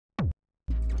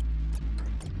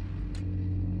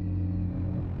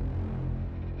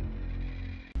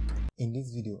In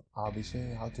this video, I'll be showing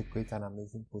you how to create an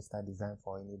amazing poster design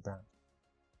for any brand.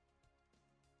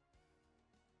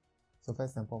 So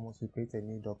first and foremost, we create a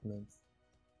new document.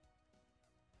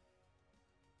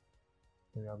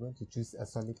 And we are going to choose a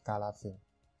solid color fill.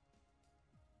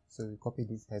 So we copy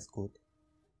this hex code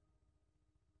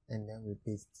and then we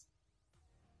paste.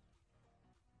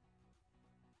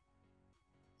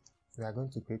 We are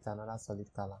going to create another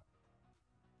solid color.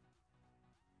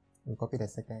 We copy the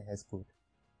second hex code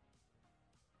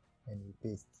and we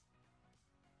paste.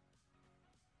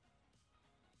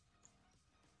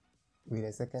 With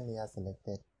the second layer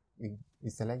selected, we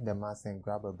select the mask and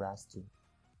grab a brush tool.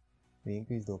 We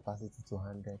increase the opacity to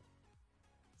 100.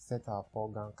 Set our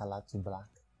foreground color to black.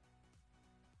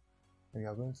 We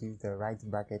are going to use the right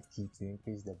bracket key to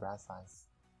increase the brush size.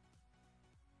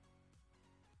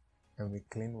 And we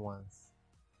clean once.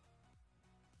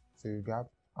 So we grab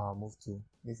our move tool.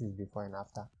 This is before and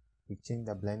after. We change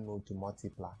the blend mode to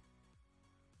multiply.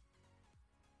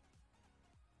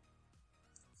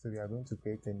 So we are going to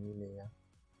create a new layer.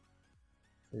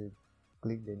 So you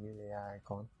click the new layer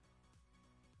icon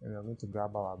and we are going to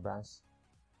grab our brush.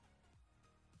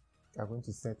 We are going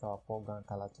to set our foreground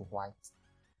color to white.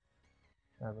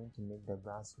 We are going to make the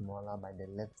brush smaller by the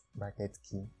left bracket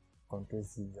key. Ctrl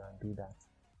C and do that.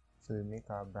 So we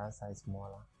make our brush size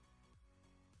smaller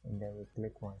and then we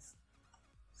click once.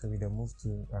 So with the move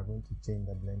tool, we are going to change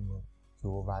the blend mode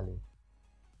to overlay.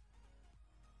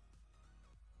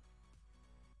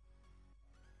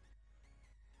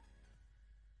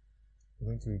 We're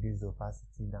going to reduce the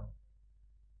opacity down.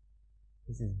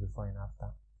 This is before and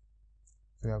after.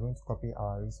 So we are going to copy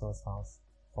our resource files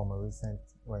from a recent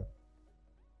web.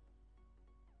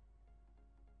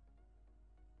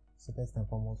 So first and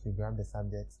foremost, we grab the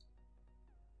subject,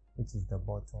 which is the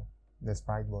bottom, the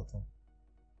Sprite bottom.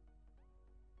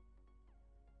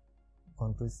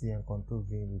 Ctrl C and Ctrl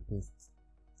V, we paste.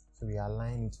 So we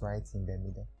align it right in the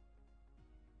middle.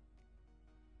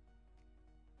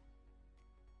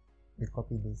 We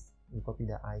copy this, we copy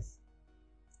the eyes,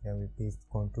 then we paste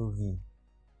Ctrl V.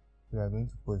 We are going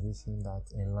to position that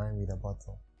in line with the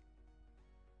bottom.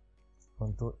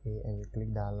 Ctrl A and we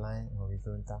click the align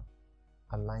horizontal,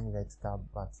 align vertical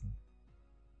button.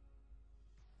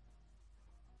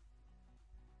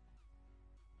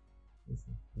 This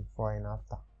is before and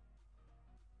after.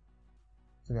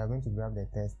 So we are going to grab the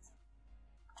text.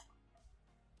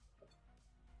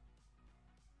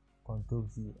 Ctrl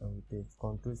V and we paste.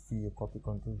 Ctrl C, you copy,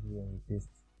 Ctrl V and we paste.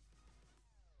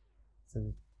 So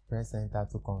we press enter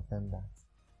to confirm that.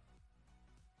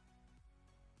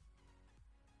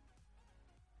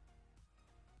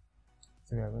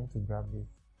 So we are going to grab this.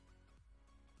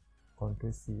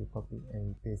 Ctrl C, you copy and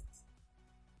we paste.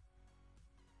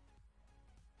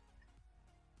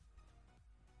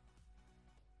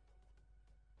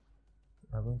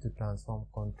 We are going to transform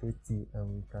Ctrl T and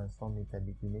we transform it a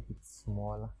bit, we make it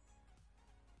smaller.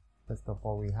 First of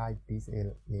all, we hide this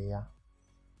layer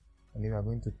and then we are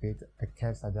going to create a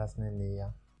curves adjustment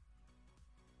layer.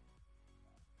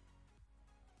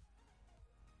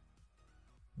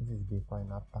 This is before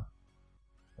and after.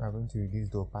 We are going to reduce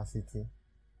the opacity.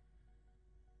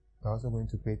 We are also going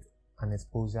to create an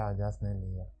exposure adjustment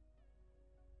layer.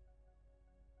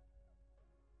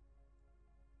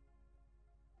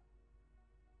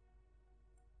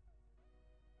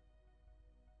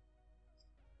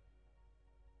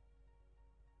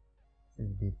 This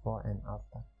is before and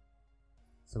after.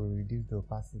 So we reduce the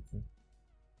opacity.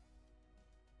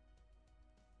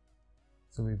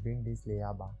 So we bring this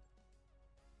layer back.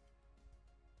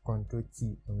 Ctrl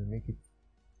T and we make it,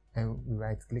 and we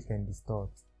right click and distort.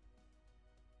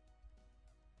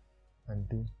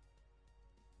 Undo.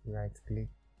 We right click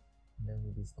and then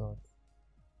we distort.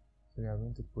 So we are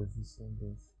going to position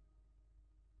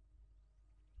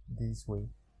this way.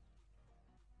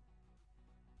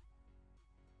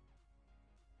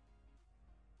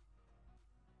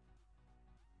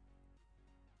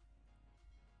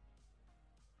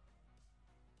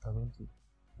 We are going to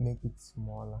make it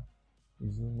smaller.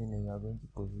 You zoom in and you are going to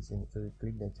position it. So we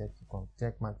click the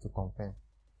check mark to confirm.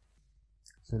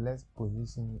 So let's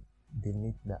position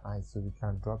beneath the eye so we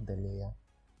can drop the layer.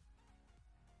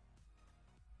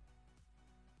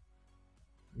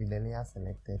 With the layer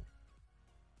selected,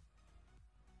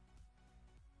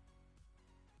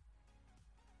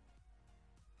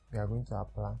 we are going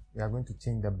to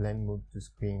change the blend mode to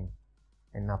screen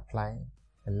and apply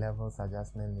a levels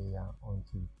adjustment layer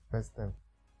onto first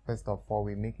of all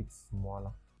we make it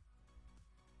smaller.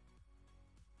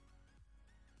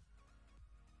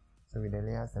 So with the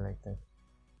layer selected,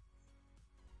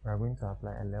 we are going to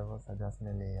apply a levels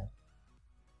adjustment layer.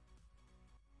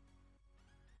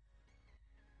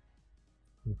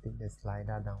 We take the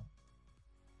slider down.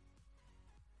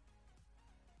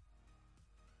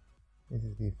 This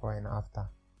is before and after.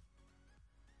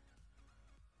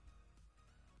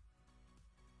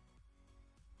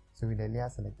 So with the layer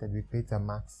selected, we create a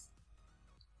mask.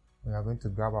 We are going to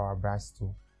grab our brush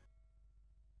tool.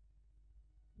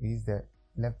 Use the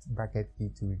left bracket key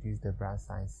to reduce the brush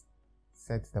size.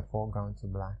 Set the foreground to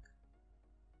black.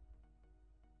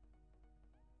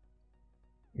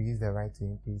 We use the right to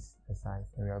increase the size,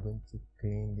 and we are going to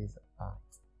clean this part.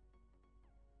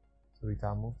 So with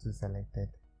our move tool selected,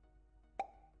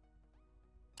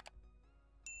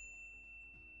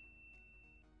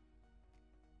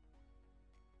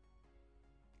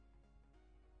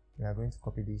 we are going to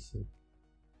copy this shape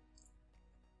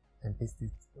and paste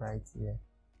it right here.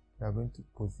 We are going to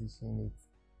position it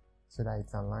so that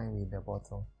it's aligned with the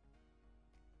bottle.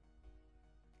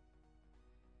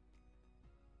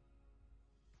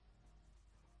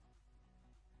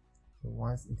 So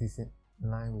once it is in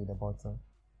line with the bottle,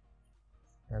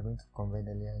 we are going to convert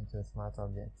the layer into a smart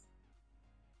object.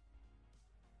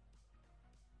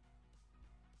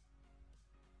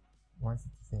 Once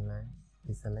it is in line,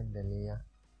 we select the layer,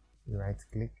 we right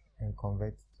click and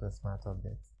convert to a smart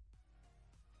object.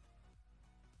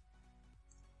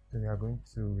 So we are going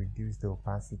to reduce the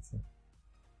opacity.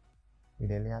 With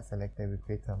the layer selected, we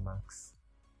create a mask.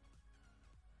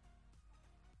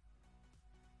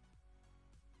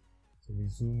 So we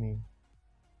zoom in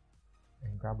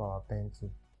and grab our pen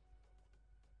tool.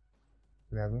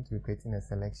 We are going to be creating a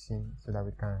selection so that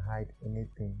we can hide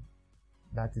anything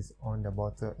that is on the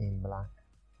bottle in black.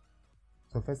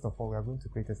 So first of all, we are going to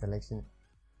create a selection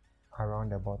around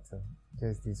the bottle,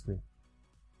 just this way.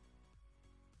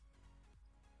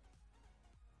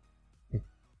 We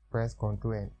press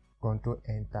Ctrl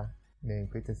Enter, then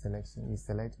create a selection. You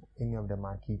select any of the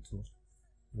marquee tools.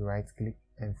 You right click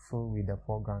and fill with the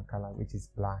foreground color, which is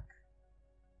black.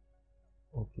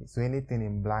 Okay, so anything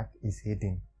in black is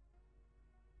hidden.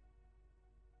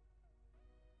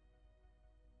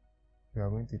 We are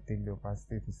going to take the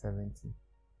opacity to 70.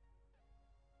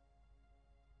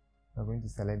 We are going to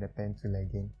select the pen tool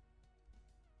again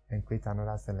and create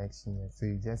another selection here. So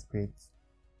you just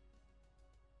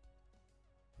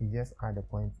add a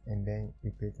point and then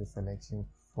you create a selection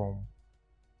from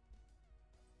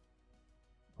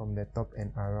the top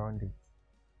and around it.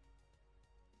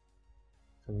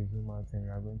 So we zoom out and we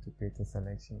are going to create a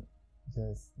selection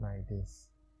just like this.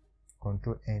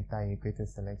 Ctrl Enter and you create a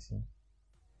selection.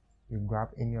 You grab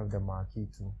any of the marquee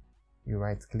tool, you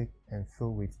right click and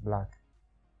fill with black,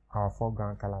 our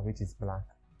foreground color, which is black,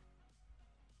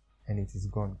 and it is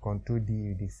gone. Ctrl D,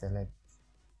 you deselect.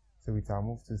 So with our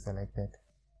move tool selected,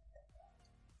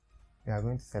 we are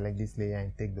going to select this layer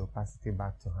and take the opacity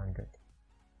back to 100.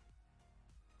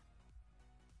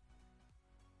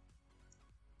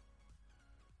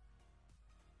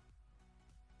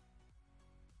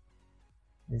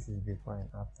 This is before and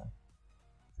after.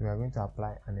 So we are going to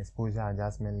apply an exposure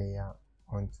adjustment layer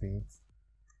onto it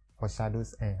for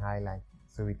shadows and highlight.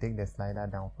 So we take the slider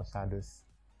down for shadows,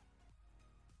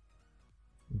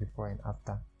 before and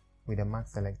after. With the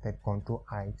mask selected, Ctrl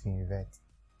I to invert.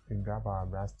 We grab our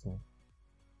brush tool.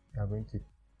 We are going to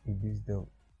reduce the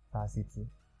opacity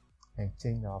and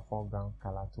change our foreground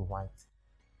color to white.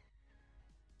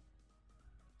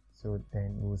 So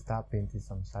then we will start painting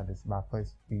some shadows, but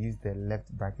first we use the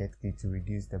left bracket key to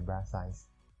reduce the brush size.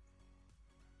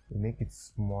 We make it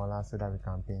smaller so that we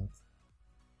can paint.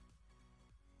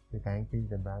 We can increase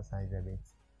the brush size a bit,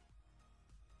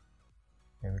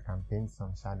 and we can paint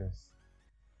some shadows.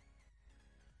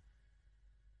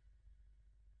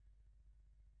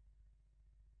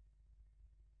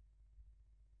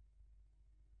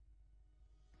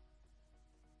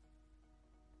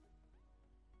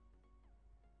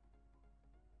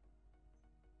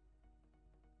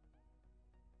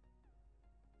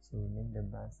 So we make the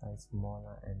brush size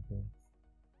smaller and paint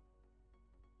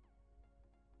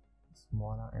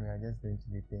smaller, and we are just going to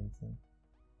be painting.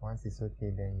 Once it's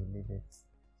okay, then you leave it.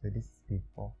 So this is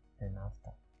before and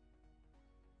after.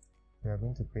 We are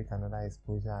going to create another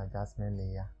exposure adjustment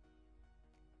layer,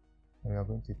 and we are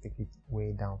going to take it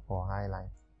way down for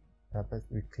highlight.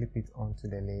 First, we clip it onto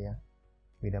the layer.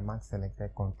 With the mask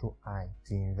selected, Ctrl I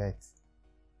to invert.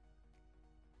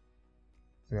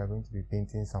 So we are going to be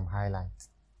painting some highlights.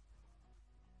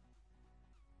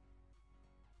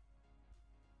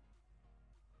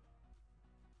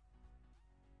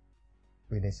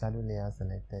 With the shadow layer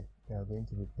selected, we are going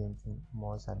to be painting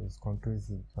more shadows. Ctrl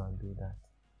Z to undo that.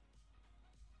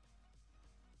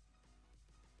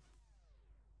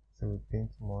 So we paint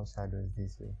more shadows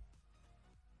this way.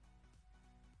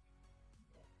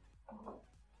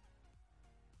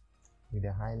 With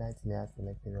the highlight layer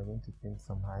selected, we are going to paint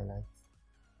some highlights.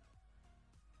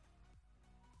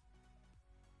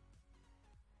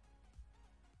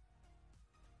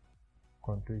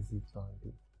 Ctrl Z to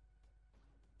undo.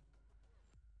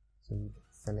 So we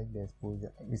select the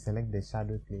exposure, we select the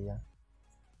shadows layer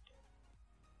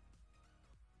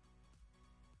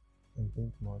and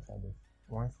paint more shadows.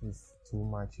 Once it's too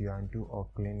much, you undo or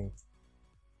clean it.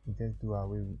 You just do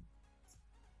away with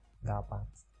that part.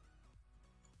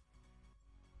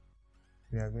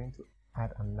 We are going to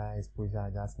add another exposure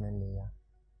adjustment layer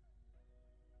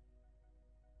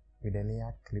with the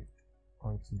layer clipped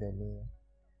onto the layer.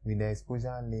 With the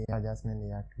exposure layer adjustment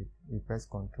layer clipped, we press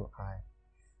Ctrl I.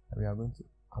 We are going to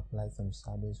apply some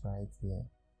shadows right here.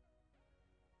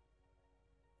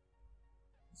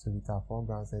 So with our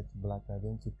foreground set to black, we are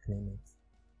going to clean it.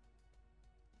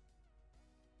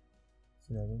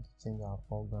 So we are going to change our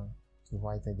foreground to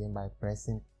white again by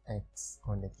pressing X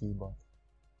on the keyboard.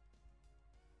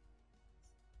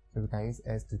 So we can use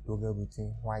S to toggle between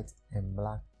white and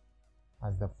black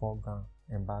as the foreground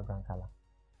and background color.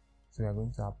 So we are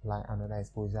going to apply another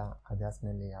exposure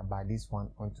adjustment layer, but this one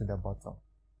onto the bottom.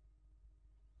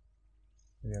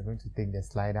 We are going to take the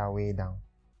slider way down.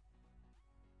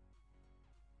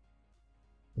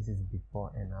 This is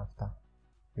before and after.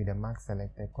 With the mask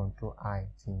selected, Ctrl I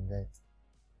to invert.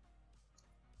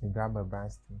 We grab a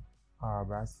brush tool, our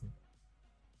brush tool,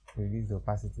 reduce the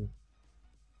opacity,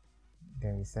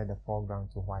 then we set the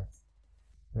foreground to white.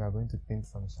 We are going to paint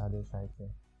some shadows right here.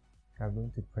 We are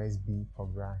going to press B for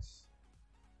brush,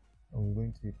 and we're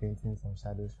going to be painting some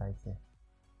shadows right here.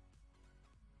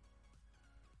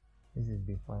 This is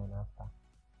before and after.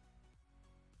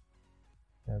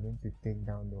 We are going to take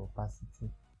down the opacity.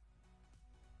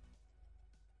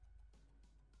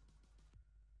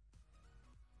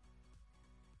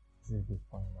 This is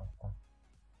before and after.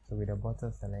 So with the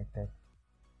bottle selected,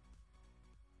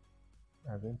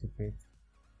 we are going to create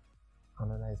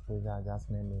another exposure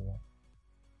adjustment layer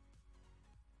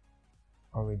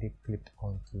already clipped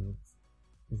onto it.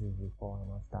 This is before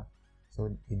and after.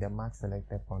 So with the mask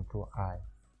selected, Ctrl I,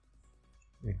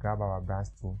 we grab our brush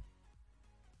tool.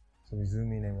 So we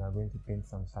zoom in and we are going to paint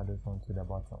some shadows onto the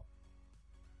bottom.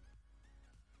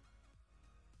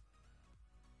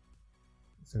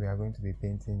 So we are going to be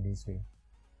painting this way.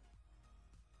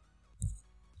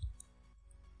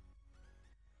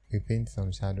 We paint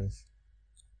some shadows.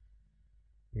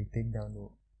 We take down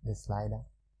the slider.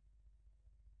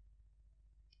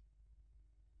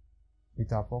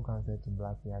 With our foreground set to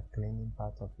black, we are cleaning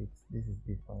part of it. This is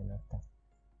before and after.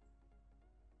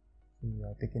 So we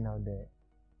are taking out the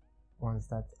ones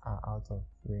that are out of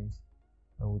range,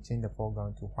 and we change the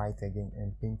foreground to white again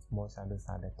and paint more shadows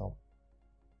at the top.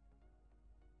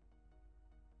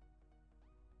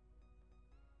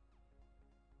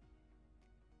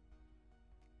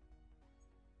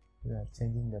 We are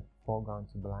changing the foreground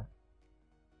to black,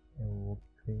 and we will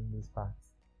clean this part.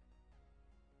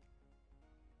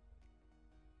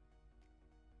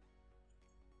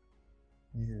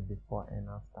 This is before and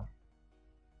after.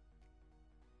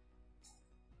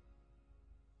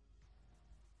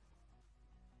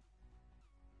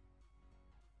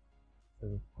 So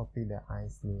we copy the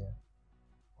eyes layer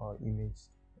or image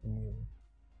anyway.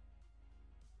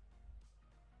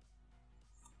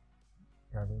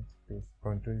 You are going to paste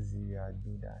Ctrl Z, you are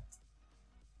do that.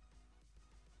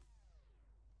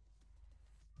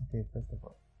 Okay, first of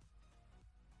all,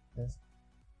 let's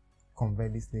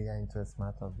convert this layer into a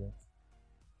smart object.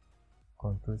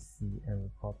 Ctrl C and we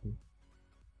copy.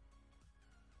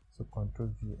 So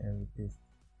Ctrl V and we paste.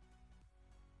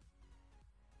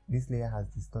 This layer has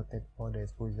distorted all the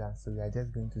exposure, so we are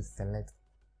just going to select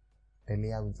the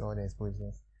layer with all the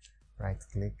exposures, right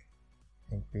click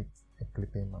and create a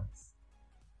clipping mask.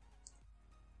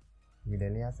 With the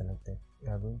layer selected, we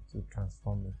are going to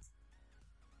transform it.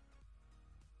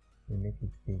 We make it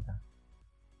bigger.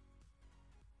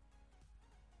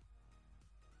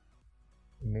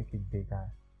 We make it bigger.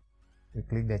 We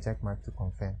click the check mark to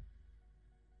confirm.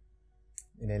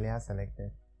 With the layer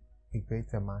selected, we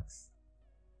create a mask.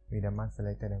 With the mask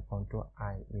selected and Ctrl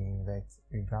I, we invert.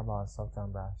 We grab our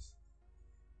soften brush.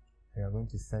 We are going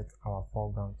to set our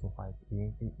foreground to white.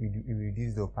 We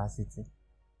reduce the opacity.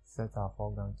 Set our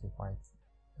foreground to white.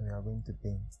 And we are going to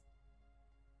paint.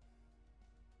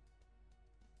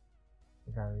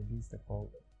 We can reduce the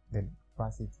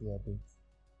opacity a bit.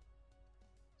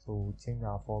 So we'll change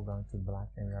our foreground to black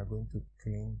and we are going to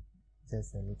clean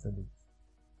just a little bit.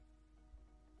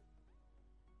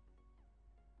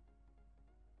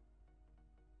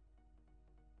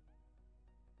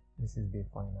 This is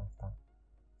before and after.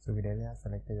 So with the layer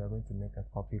selected, we are going to make a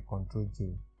copy, Ctrl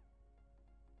J.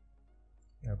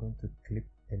 We are going to clip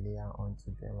a layer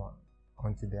onto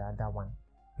the other one.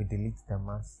 We delete the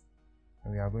mask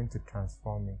and we are going to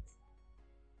transform it.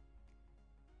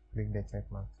 Click the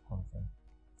check mark to confirm.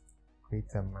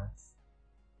 Create a mask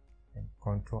and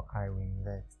Ctrl I will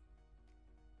invert.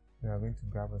 We are going to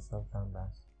grab a soft hand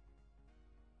brush.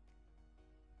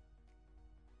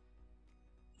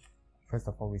 First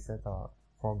of all, we set our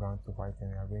foreground to white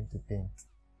and we are going to paint.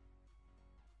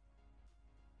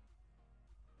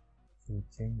 So we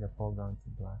change the foreground to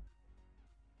black.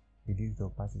 Reduce the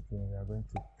opacity and we are going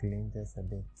to clean this a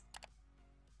bit.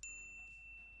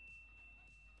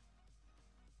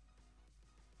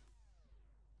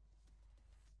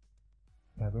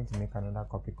 We are going to make another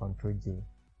copy, Ctrl J.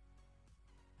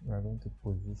 We are going to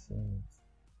position it.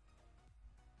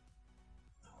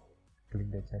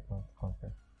 Click the check mark to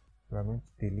confirm. We are going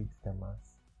to delete the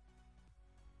mask.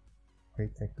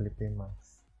 Create a clipping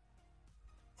mask.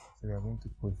 So we are going to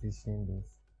position this.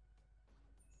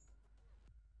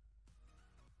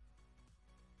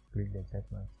 Click the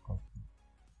check mark to confirm.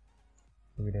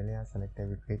 So with the layer selected,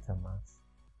 we create a mask.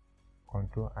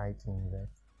 Ctrl I to invert.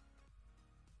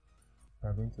 We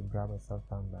are going to grab a soft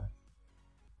hand brush.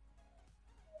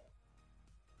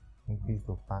 Increase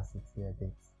the opacity a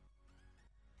bit.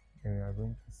 And we are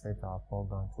going to set our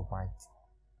foreground to white.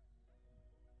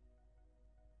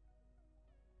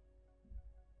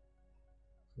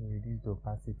 So reduce the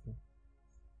opacity.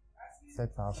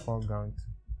 Set our foreground to,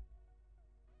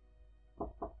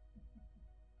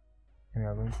 and we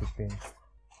are going to paint.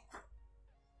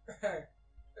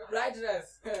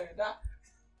 Brightness.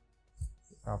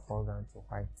 Our foreground to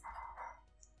white.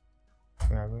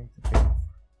 We are going to paint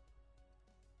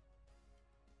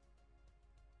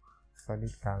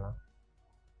solid color.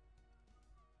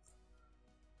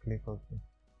 Click OK.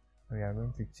 We are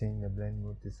going to change the blend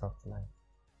mode to soft light.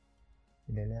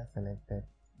 With the layer selected,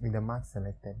 with the mask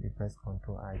selected, we press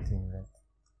Ctrl I to invert.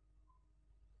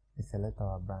 We select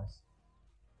our brush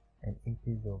and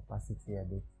increase the opacity a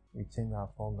bit. We change our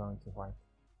foreground to white.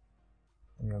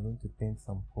 And we are going to paint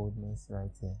some coldness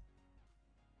right here.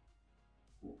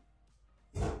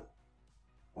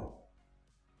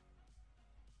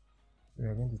 We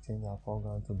are going to change our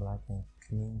foreground to black and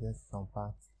clean just some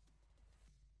parts.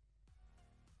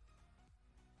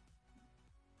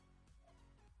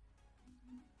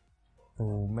 To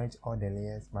merge all the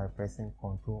layers by pressing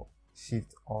Ctrl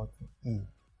Shift Alt E.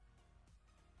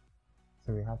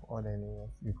 So we have all the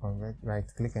layers. You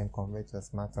right click and convert your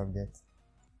smart object.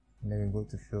 And then we go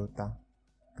to filter,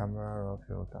 camera raw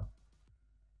filter.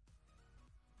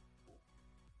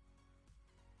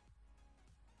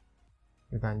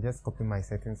 You can just copy my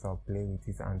settings or play with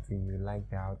it until you like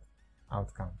the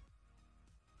outcome.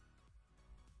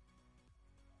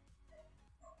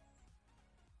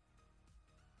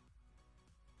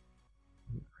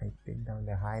 I take down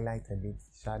the highlight a bit,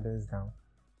 shadows down.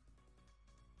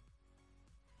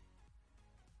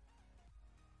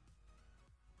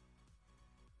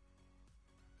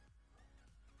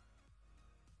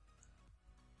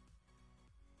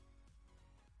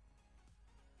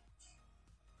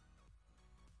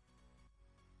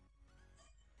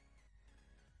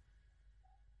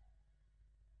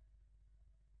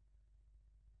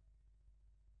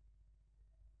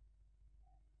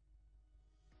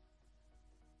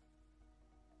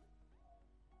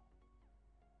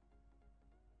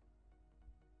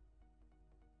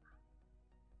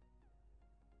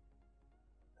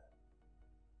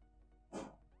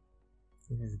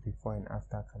 This is before and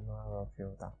after camera raw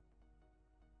filter.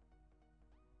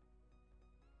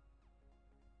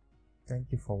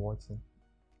 Thank you for watching.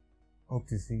 Hope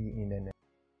to see you in the next.